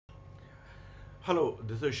Hello,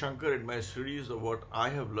 this is Shanker in my series of what I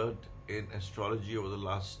have learned in astrology over the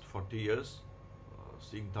last 40 years,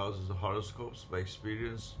 seeing thousands of horoscopes, my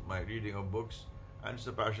experience, my reading of books, and it's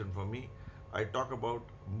a passion for me. I talk about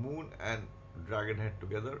moon and dragon head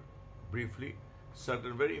together briefly,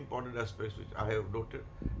 certain very important aspects which I have noted,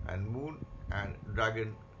 and moon and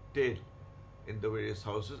dragon tail in the various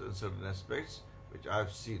houses and certain aspects which I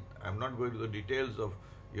have seen. I'm not going to the details of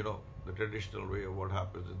the traditional way of what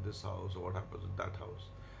happens in this house or what happens in that house,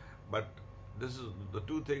 but this is the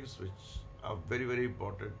two things which are very very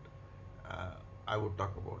important. Uh, I would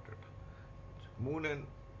talk about it. Moon and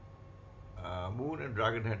Moon and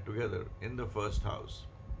dragon head together in the first house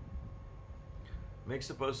makes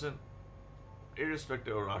a person,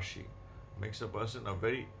 irrespective of Rashi, makes a person a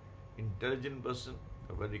very intelligent person,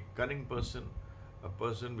 a very cunning person, a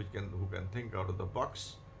person who can think out of the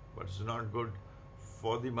box, but it's not good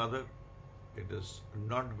for the mother. It is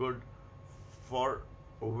not good for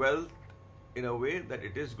wealth in a way that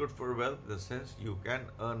it is good for wealth, in the sense you can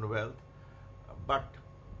earn wealth, but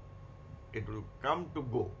it will come to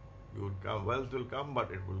go. Wealth will come,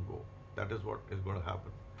 but it will go. That is what is going to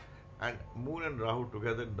happen. And Moon and Rahu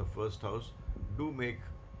together in the first house do make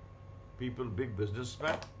people big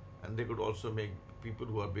businessmen, and they could also make people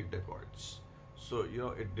who are big dacoits. So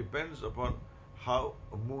it depends upon how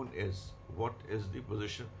Moon is, what is the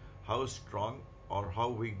position, how strong or how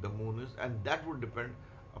weak the Moon is, and that would depend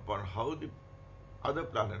upon how the other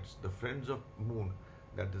planets, the friends of Moon,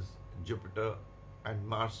 that is Jupiter and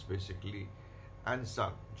Mars basically, and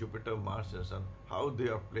Sun, Jupiter, Mars and Sun, how they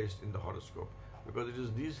are placed in the horoscope. Because it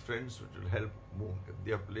is these friends which will help Moon. If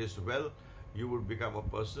they are placed well, you would become a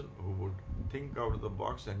person who would think out of the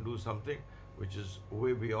box and do something which is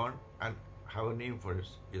way beyond and have a name for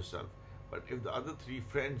yourself. But if the other three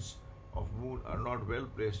friends of Moon are not well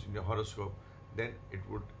placed in your horoscope, then it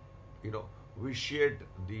would, vitiate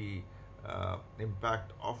the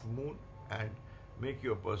impact of Moon and make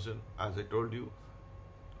you a person, as I told you,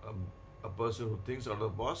 a person who thinks out of the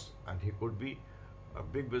box, and he could be a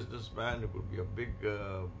big businessman, he could be a big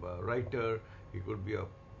writer, he could be a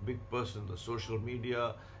big person in the social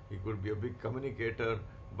media, he could be a big communicator,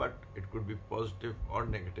 but it could be positive or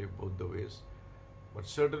negative both the ways. But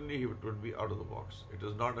certainly he would be out of the box. It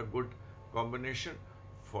is not a good combination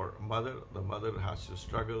for mother. The mother has to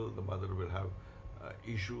struggle. The mother will have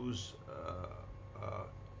issues,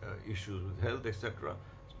 issues with health, etc.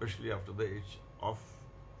 Especially after the age of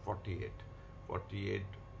 48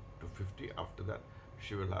 to 50. After that,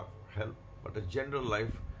 she will have help. But a general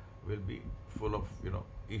life will be full of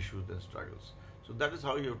issues and struggles. So that is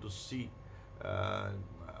how you have to see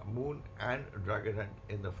Moon and dragon head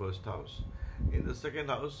in the first house. In the second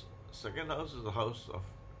house is the house of,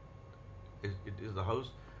 it is the house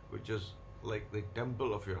which is like the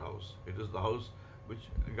temple of your house. It is the house which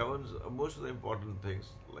governs most of the important things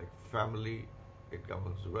like family, it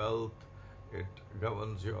governs wealth, it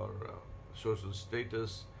governs your social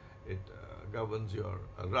status, it governs your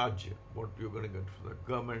rajya, what you're going to get from the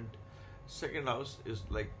government. Second house is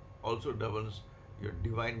like also governs your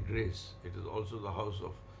divine grace. It is also the house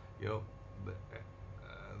of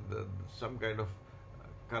some kind of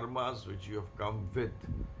karmas which you have come with.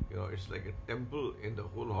 It's like a temple in the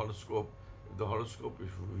whole horoscope. If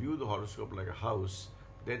you view the horoscope like a house,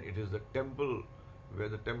 then it is the temple, where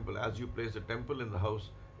the temple, as you place the temple in the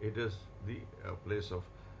house, it is the place of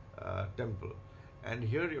temple. And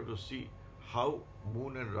here you have to see how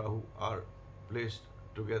Moon and Rahu are placed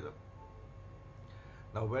together.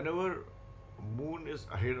 Now, whenever Moon is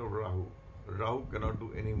ahead of Rahu, Rahu cannot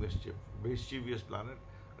do any mischief. Mischievous planet.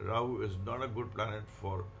 Rahu is not a good planet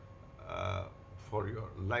for your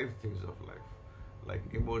life things of life, like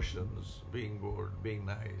emotions, being good, being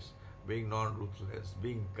nice, being non-ruthless,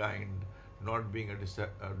 being kind, not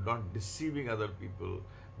not deceiving other people,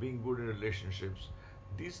 being good in relationships.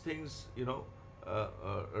 These things,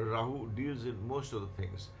 Rahu deals in most of the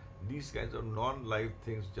things. These kinds of non-life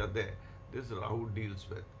things which are there, this Rahu deals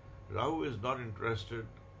with. Rahu is not interested,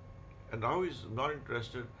 and Rahu is not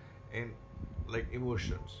interested in like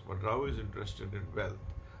emotions, but Rahu is interested in wealth.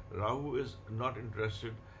 Rahu is not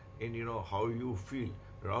interested in how you feel.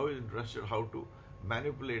 Rahu is interested how to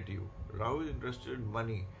manipulate you. Rahu is interested in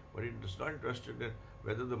money, but it is not interested in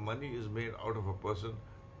whether the money is made out of a person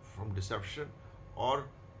from deception or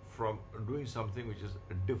from doing something which is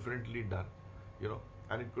differently done.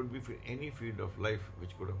 And it could be for any field of life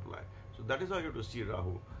which could apply. So that is how you have to see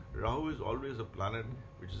Rahu. Rahu is always a planet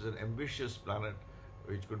which is an ambitious planet,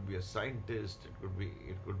 which could be a scientist, it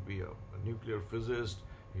could be a nuclear physicist,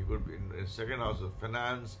 he could be in second house of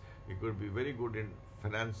finance, he could be very good in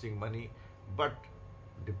financing money, but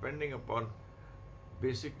depending upon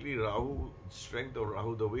basically Rahu, strength of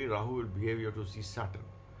Rahu, the way Rahu will behave, you have to see Saturn.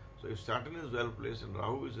 So if Saturn is well placed and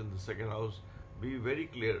Rahu is in the second house, be very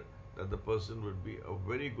clear that the person would be a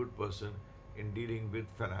very good person in dealing with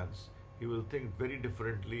finance. He will think very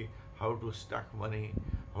differently how to stack money,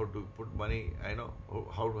 how to put money,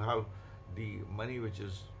 how to have the money which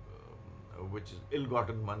is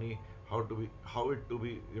ill-gotten money, how it to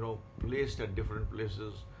be placed at different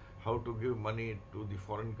places, how to give money to the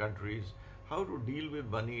foreign countries, how to deal with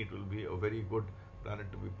money. It will be a very good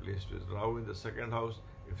planet to be placed with. Rahu in the second house,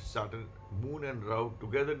 if Saturn, Moon and Rahu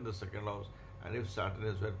together in the second house, and if Saturn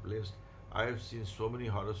is well placed, I have seen so many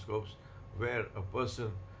horoscopes where a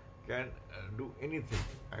person can do anything.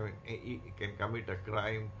 I mean, he can commit a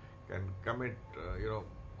crime, can commit,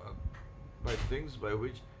 by things by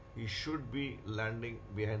which he should be landing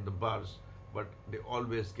behind the bars, but they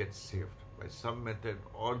always get saved by some method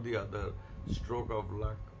or the other, stroke of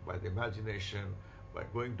luck, by the imagination, by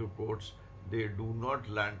going to courts. They do not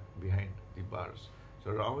land behind the bars.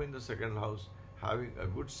 So Rahu in the second house, having a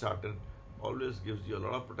good Saturn, always gives you a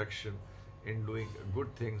lot of protection in doing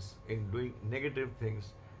good things, in doing negative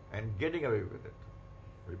things, and getting away with it.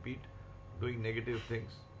 Repeat, doing negative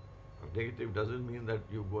things. Negative doesn't mean that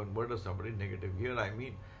you go and murder somebody. Negative here, I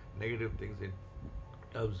mean negative things in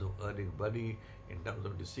terms of earning money, in terms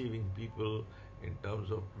of deceiving people, in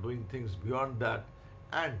terms of doing things beyond that.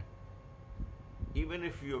 And even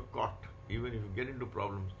if you're caught, even if you get into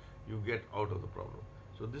problems, you get out of the problem.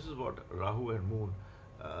 So this is what Rahu and Moon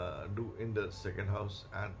do in the second house,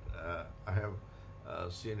 and I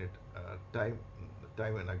have seen it time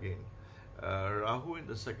and again. Rahu in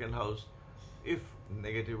the second house, if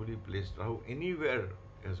negatively placed, Rahu anywhere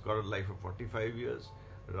has got a life of 45 years,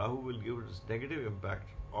 Rahu will give it this negative impact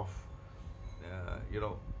of,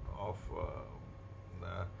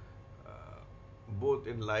 both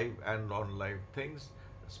in live and non-live things.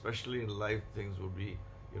 Especially in live things would be,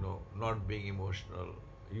 not being emotional,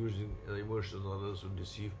 using the emotions of others to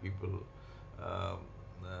deceive people,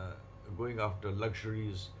 going after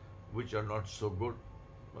luxuries which are not so good,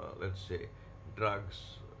 let's say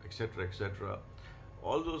drugs, etc., etc.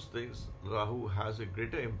 All those things, Rahu has a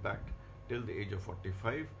greater impact till the age of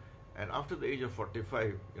 45, and after the age of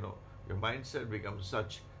 45, your mindset becomes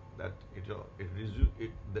such that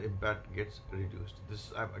the impact gets reduced.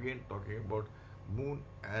 This I'm again talking about Moon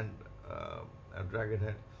and Dragon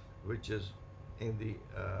Head, which is in the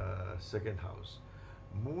second house.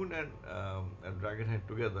 Moon and Dragon Head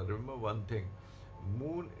together. Remember one thing: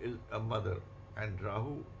 Moon is a mother, and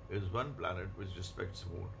Rahu is one planet which respects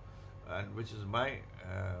Moon, and which is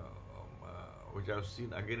which I've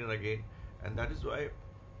seen again and again, and that is why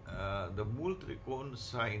the Mool Trikon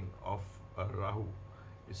sign of Rahu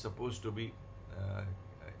is supposed to be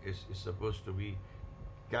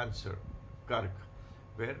Cancer, Kark,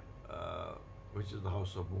 where which is the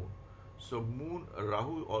house of Moon. So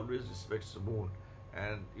Rahu always respects the Moon,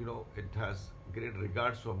 and it has great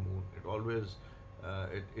regards for Moon. It always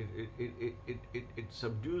it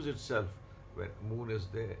subdues itself when Moon is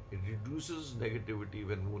there. It reduces negativity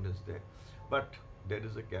when Moon is there. But there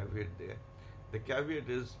is a caveat there. The caveat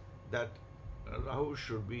is that Rahu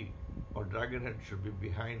should be, or Dragon Head should be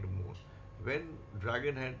behind Moon. When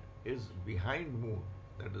Dragon Head is behind Moon,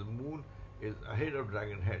 that is Moon is ahead of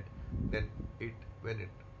Dragon Head, then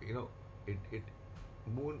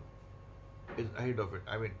Moon is ahead of it.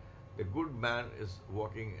 I mean, the good man is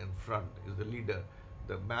walking in front, is the leader.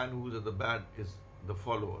 The man who is at the bad is the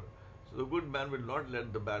follower. So the good man will not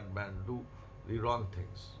let the bad man do the wrong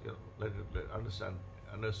things.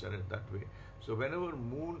 Understand it that way. So whenever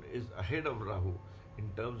Moon is ahead of Rahu in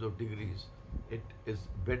terms of degrees, it is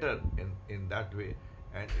better in that way,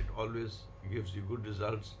 and it always gives you good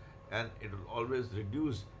results, and it will always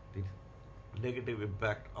reduce the negative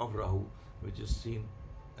impact of Rahu, which is seen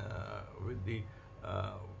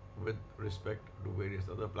with respect to various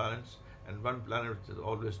other planets. And one planet which has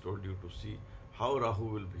always told you to see how Rahu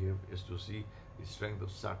will behave is to see the strength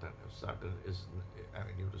of Saturn. If Saturn is,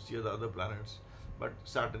 you have to see the other planets, but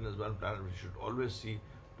Saturn is one planet which you should always see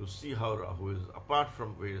to see how Rahu is, apart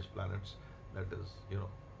from various planets, that is,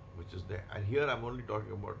 which is there. And here I'm only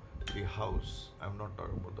talking about the house, I'm not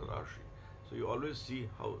talking about the Rashi. So you always see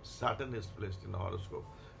how Saturn is placed in the horoscope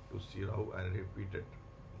to see Rahu, and repeat it.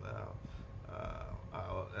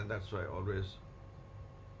 And that's why I always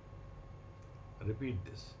repeat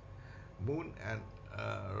this. Moon and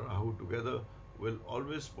Rahu together will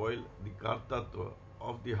always spoil the Kartatva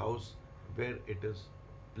of the house where it is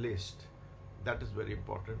placed. That is very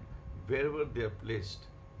important. Wherever they are placed,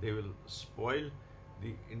 they will spoil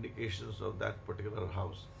the indications of that particular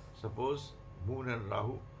house. Suppose Moon and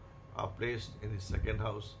Rahu are placed in the second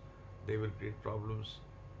house, they will create problems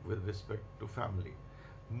with respect to family.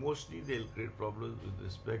 Mostly they'll create problems with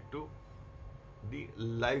respect to the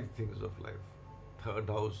live things of life. Third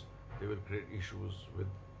house, they will create issues with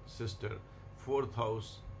sister. Fourth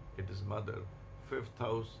house, it is mother. Fifth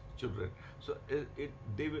house, children. So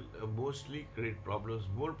they will mostly create problems,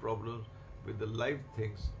 more problems with the live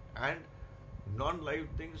things, and non-live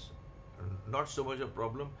things, not so much a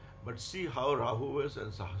problem, but see how Rahu is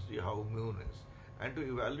and see how Moon is. And to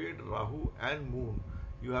evaluate Rahu and Moon,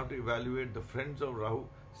 you have to evaluate the friends of Rahu.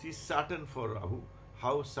 See Saturn for Rahu,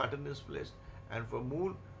 how Saturn is placed, and for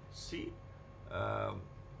Moon, see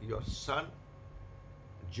your Sun,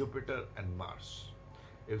 Jupiter, and Mars.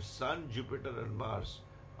 If Sun, Jupiter, and Mars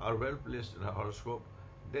are well placed in a horoscope,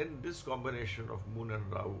 then this combination of Moon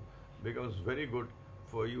and Rahu becomes very good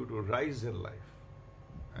for you to rise in life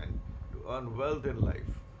and to earn wealth in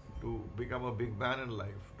life, to become a big man in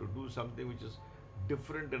life, to do something which is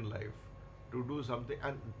different in life, to do something,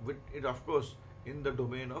 and with it, of course, in the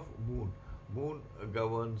domain of Moon. Moon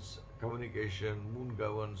governs communication, Moon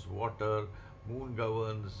governs water, Moon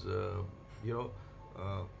governs,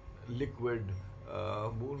 liquid,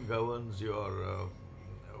 Moon governs your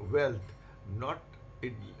wealth. Not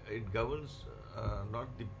it. It governs not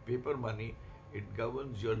the paper money. It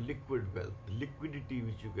governs your liquid wealth, the liquidity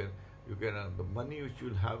which you can the money which you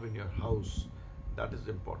will have in your house. That is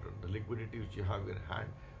important. The liquidity which you have in hand,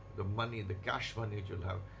 the money, the cash money which you'll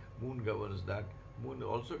have. Moon governs that. Moon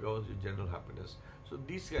also governs your general happiness. So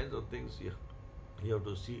these kinds of things you have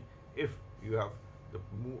to see if you have the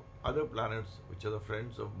other planets which are the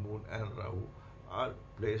friends of Moon and Rahu are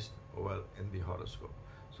placed well in the horoscope.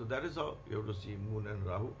 So that is how you have to see Moon and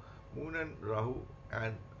Rahu. Moon and Rahu,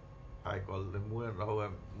 and I call them Moon and Rahu,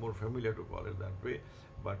 I'm more familiar to call it that way,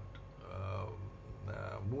 but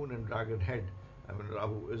Moon and Dragon Head,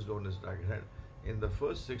 Rahu is known as Dragon Head. In the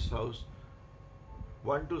first 6 house,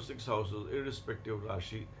 1 to 6 houses, irrespective of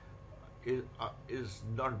Rashi, is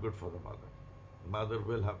not good for the mother. Mother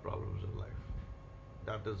will have problems in life.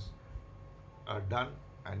 That is done,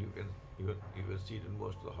 and you can see it in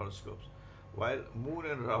most of the horoscopes. While Moon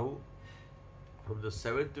and Rahu from the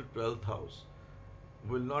 7th to 12th house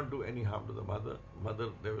will not do any harm to the mother. Mother,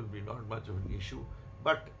 there will be not much of an issue.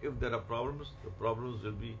 But if there are problems, the problems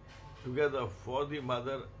will be together for the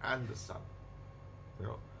mother and the son.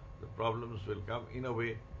 The problems will come in a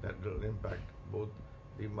way that will impact both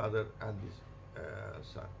the mother and the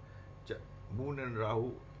son. Moon and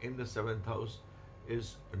Rahu in the 7th house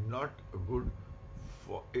is not good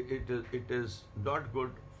for it is not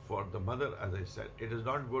good for the mother, as I said. It is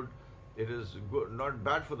not good. It is good, not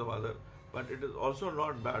bad for the mother, but it is also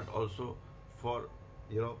not bad also for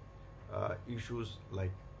issues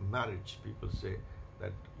like marriage. People say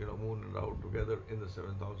that Moon and Rahu together in the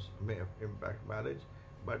 7th house may impact marriage,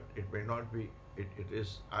 but it may not be. It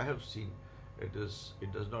is. I have seen it is.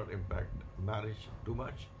 It does not impact marriage too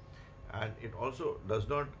much, and it also does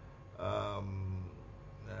not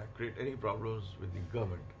create any problems with the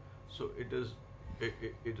government. So it is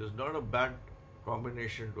not a bad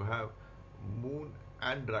combination to have Moon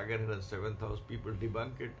and Dragon in the 7th house. People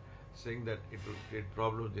debunk it, saying that it will create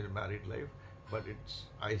problems in married life, but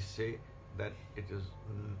I say that it is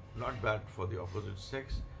not bad for the opposite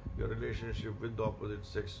sex. Your relationship with the opposite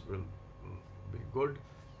sex will be good.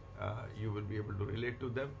 You will be able to relate to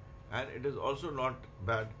them, and it is also not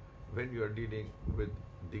bad when you are dealing with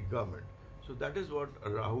the government. So that is what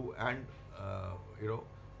Rahu and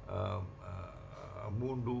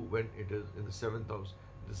Moon do when it is in the 7th house.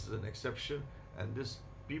 This is an exception, and this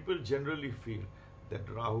people generally feel that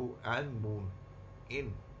Rahu and Moon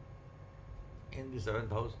in the 7th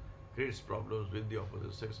house creates problems with the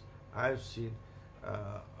opposite sex. I have seen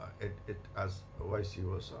it as vice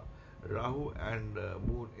versa. Rahu and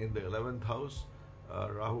Moon in the 11th house.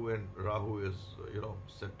 Rahu is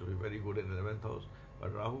said to be very good in the 11th house,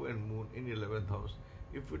 but Rahu and Moon in the 11th house,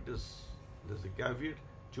 if there's a caveat,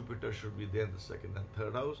 Jupiter should be there in the 2nd and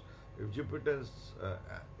 3rd house. If Jupiter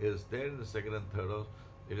is there in the 2nd and 3rd house,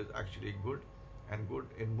 it is actually good, and good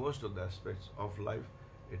in most of the aspects of life.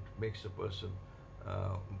 It makes a person,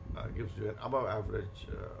 gives you an above average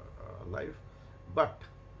life. But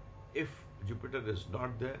if Jupiter is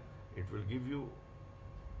not there, it will give you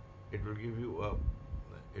a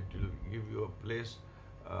place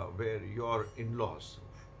where your in-laws,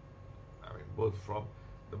 both from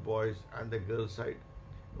the boys and the girl side,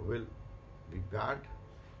 will be bad.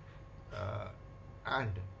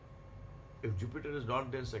 And if Jupiter is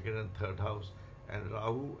not there, 2nd and 3rd house, and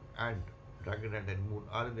Rahu and Dragon and Moon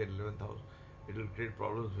are in the 11th house, it will create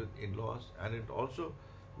problems with in-laws, and it also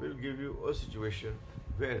will give you a situation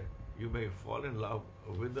where you may fall in love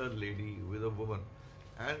with a lady, with a woman,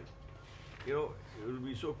 and you know you will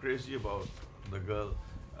be so crazy about the girl.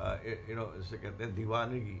 You know, इसे कहते हैं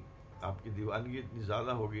दीवानगी. आपकी दीवानगी इतनी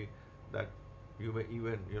ज़्यादा होगी that you may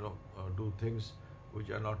even do things which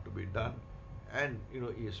are not to be done, and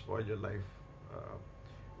you spoil your life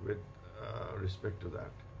with respect to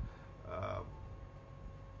that. Uh,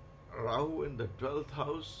 Rahu in the 12th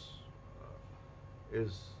house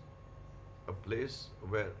is a place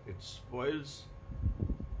where it spoils.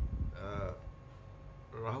 Uh,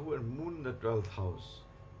 Rahu and Moon in the 12th house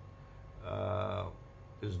uh,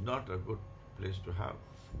 is not a good place to have.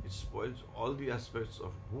 It spoils all the aspects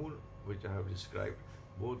of Moon which I have described,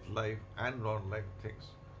 both life and non-life things.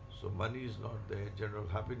 So money is not there, general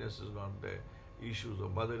happiness is not there, issues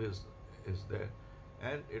of mother is there,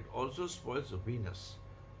 and it also spoils Venus.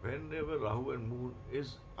 Whenever Rahu and Moon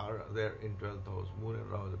are there in 12th house, Moon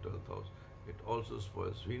and Rahu in the 12th house, it also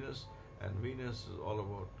spoils Venus, and Venus is all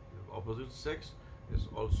about opposite sex. It's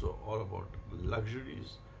also all about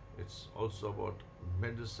luxuries. It's also about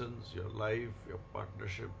medicines, your life, your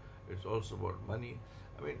partnership. It's also about money.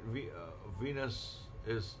 I mean, Venus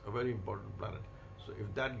is a very important planet. So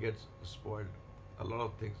if that gets spoiled, a lot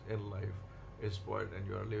of things in life is spoiled, and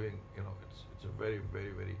you are living, it's a very,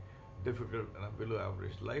 very, very difficult and a below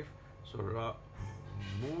average life. So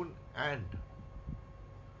Moon and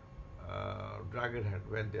Dragon Head,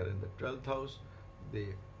 when they are in the 12th house, they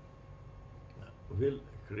will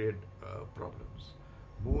create problems.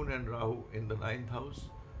 Moon and Rahu in the 9th house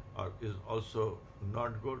is also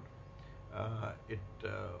not good. It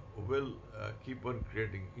will keep on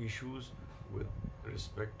creating issues with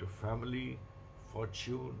respect to family,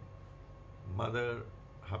 fortune, mother,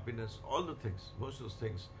 happiness, all the things, most of those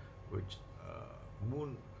things which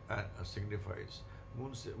Moon signifies.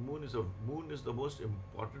 Moon is the most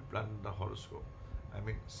important planet in the horoscope. I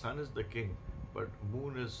mean, Sun is the king, but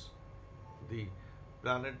Moon is the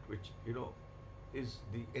planet which is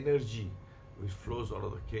the energy which flows out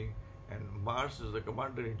of the king, and Mars is the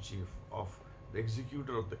commander-in-chief of the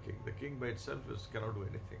executor of the king. The king by itself cannot do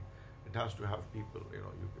anything. It has to have people.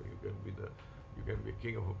 You can be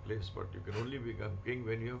king of a place, but you can only become king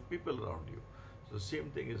when you have people around you. So the same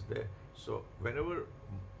thing is there. So whenever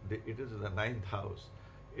it is in the 9th house,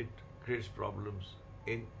 it creates problems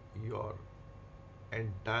in your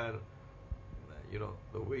entire,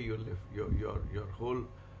 the way you live, your whole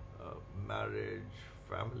marriage,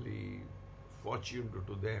 family, fortune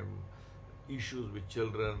to them, issues with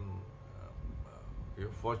children, your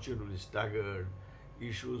fortune will be staggered,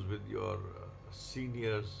 issues with your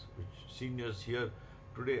seniors, which seniors here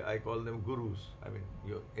today I call them gurus. I mean,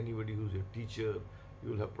 anybody who's a teacher, you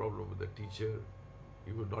will have problem with the teacher.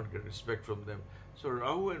 You will not get respect from them. So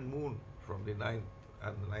Rahu and Moon from the 9th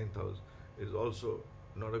and the 9th house is also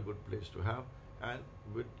not a good place to have, and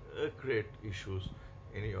will create issues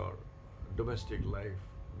in your domestic life,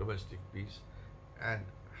 domestic peace and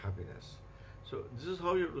happiness. So this is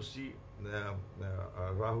how you have to see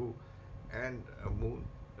Rahu and Moon,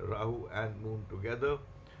 Rahu and Moon together.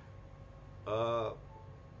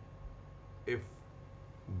 If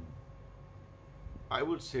I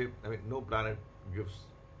would say, no planet gives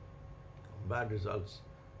bad results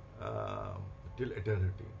till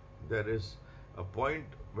eternity. There is a point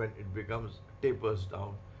when it tapers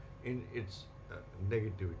down in its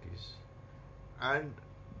negativities, and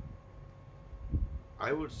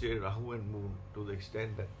I would say Rahu and Moon to the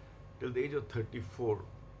extent that till the age of 34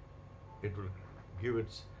 it will give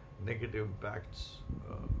its negative impacts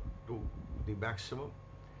to the maximum,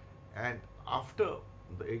 and after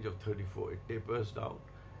the age of 34 it tapers down,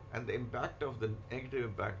 and the impact of the negative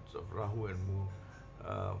impacts of Rahu and Moon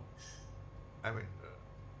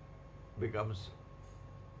becomes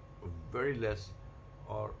very less,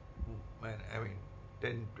 or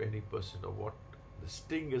 10-20% of what the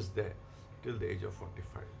sting is there till the age of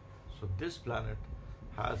 45. So this planet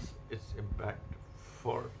has its impact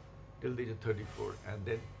for till the age of 34, and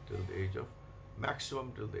then till the age of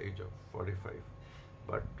maximum till the age of 45.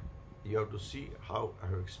 But you have to see how I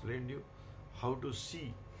have explained you how to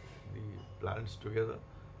see the planets together.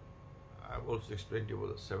 I have also explained to you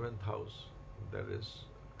about the 7th house. That is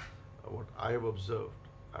what I have observed.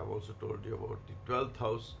 I have also told you about the 12th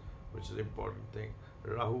house, which is an important thing,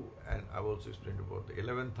 Rahu, and I have also explained about the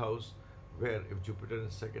 11th house, where if Jupiter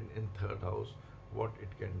is second in 3rd house, what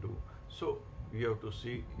it can do. So you have to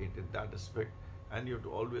see it in that aspect, and you have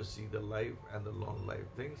to always see the life and the non-life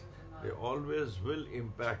things. They always will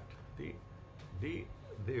impact they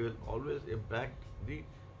will always impact the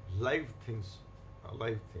life things,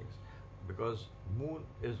 because Moon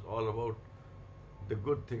is all about the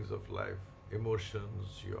good things of life,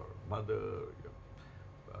 emotions, your mother, your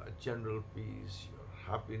general peace, your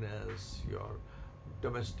happiness, your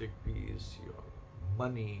domestic peace, your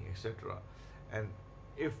money, etc. And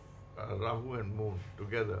if Rahu and Moon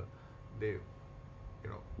together, they,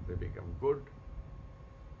 they become good.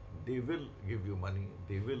 They will give you money.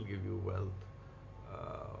 They will give you wealth.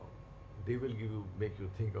 Uh, they will make you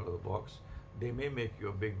think out of the box. They may make you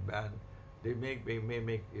a big man. May make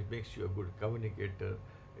it makes you a good communicator.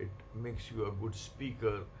 It makes you a good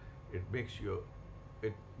speaker. It makes you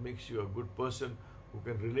a good person who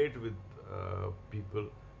can relate with people,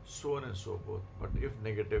 so on and so forth. But if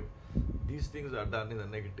negative, these things are done in a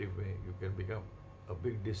negative way, you can become a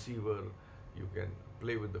big deceiver. You can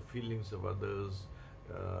play with the feelings of others.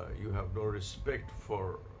 You have no respect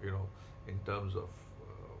for, in terms of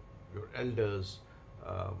your elders.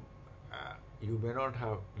 You may not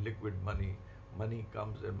have liquid money. Money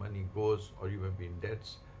comes and money goes, or you may be in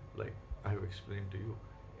debts, like I have explained to you.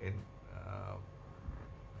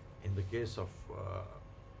 In the case of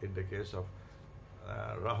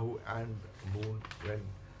Rahu and Moon, when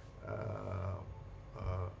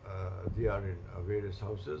they are in various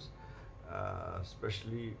houses,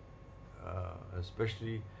 especially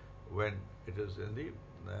when it is in the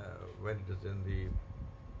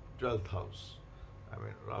 12th house. I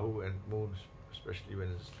mean, Rahu and Moon, especially when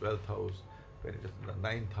it is 12th house, when it is in the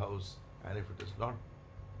 9th house, and if it is not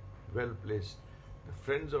well placed, the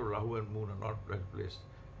friends of Rahu and Moon are not well placed,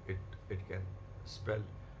 it can spell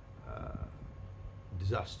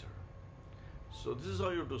disaster. So this is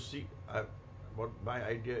how you have to see. What my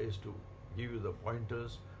idea is to give you the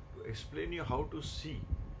pointers, to explain you how to see.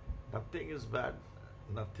 Nothing is bad,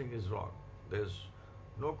 nothing is wrong. There's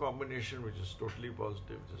no combination which is totally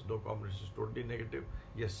positive. There's no combination which is totally negative.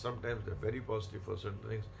 Yes, sometimes they're very positive for certain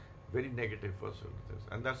things, very negative for certain things.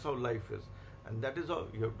 And that's how life is. And that is how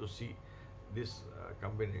you have to see this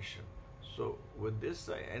combination. So with this,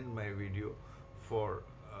 I end my video for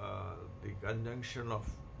the conjunction of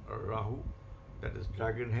Rahu, that is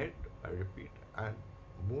dragon head, I repeat, and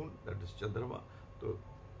Moon, that is Chandrama. So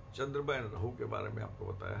Chandrama and Rahu के बारे में आपको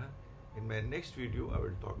बताया है. In my next video, I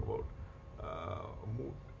will talk about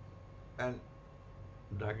Moon and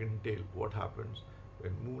dragon tail. What happens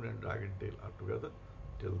when Moon and dragon tail are together?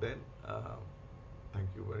 Till then, thank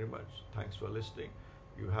you very much. Thanks for listening.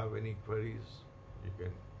 You have any queries, you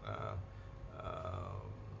can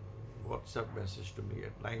WhatsApp message to me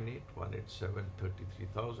at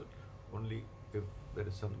 9818733000. Only if there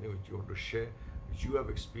is something which you want to share, which you have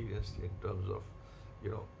experienced in terms of,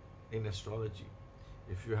 in astrology.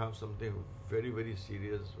 If you have something very, very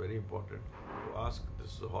serious, very important to ask,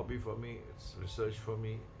 this is a hobby for me, it's research for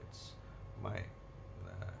me, it's my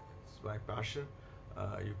passion.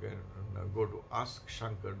 You can go to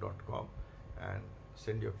AskShanker.com and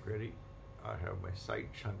send your query. I have my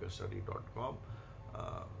site, shankerstudy.com.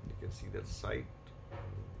 You can see that site.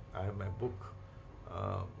 I have my book,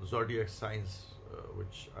 Zodiac Signs,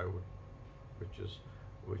 which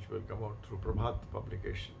will come out through Prabhat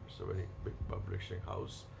Publication. It's a very big publishing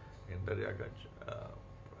house in Daryaganj,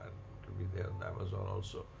 and it will be there on Amazon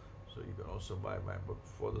also. So you can also buy my book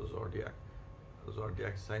for the Zodiac. The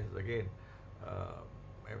Zodiac Signs, again,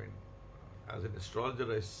 I mean, as an astrologer,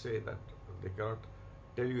 I say that they cannot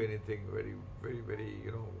tell you anything very, very, very,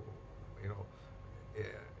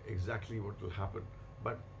 exactly what will happen,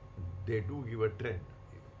 but they do give a trend.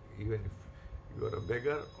 Even if you are a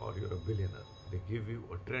beggar or you're a billionaire, they give you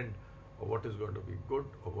a trend of what is going to be good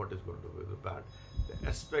or what is going to be bad, the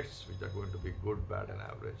aspects which are going to be good, bad and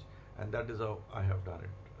average, and that is how I have done it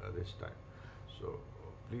this time. So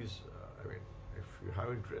please, if you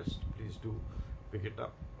have interest, please do pick it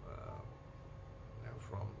up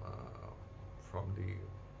from the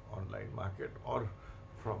online market or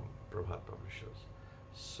from Prabhat Publishers.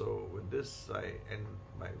 So with this, I end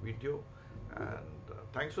my video, and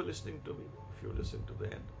thanks for listening to me, if you listen to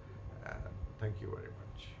the end, and thank you very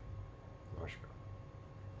much. Namaskar.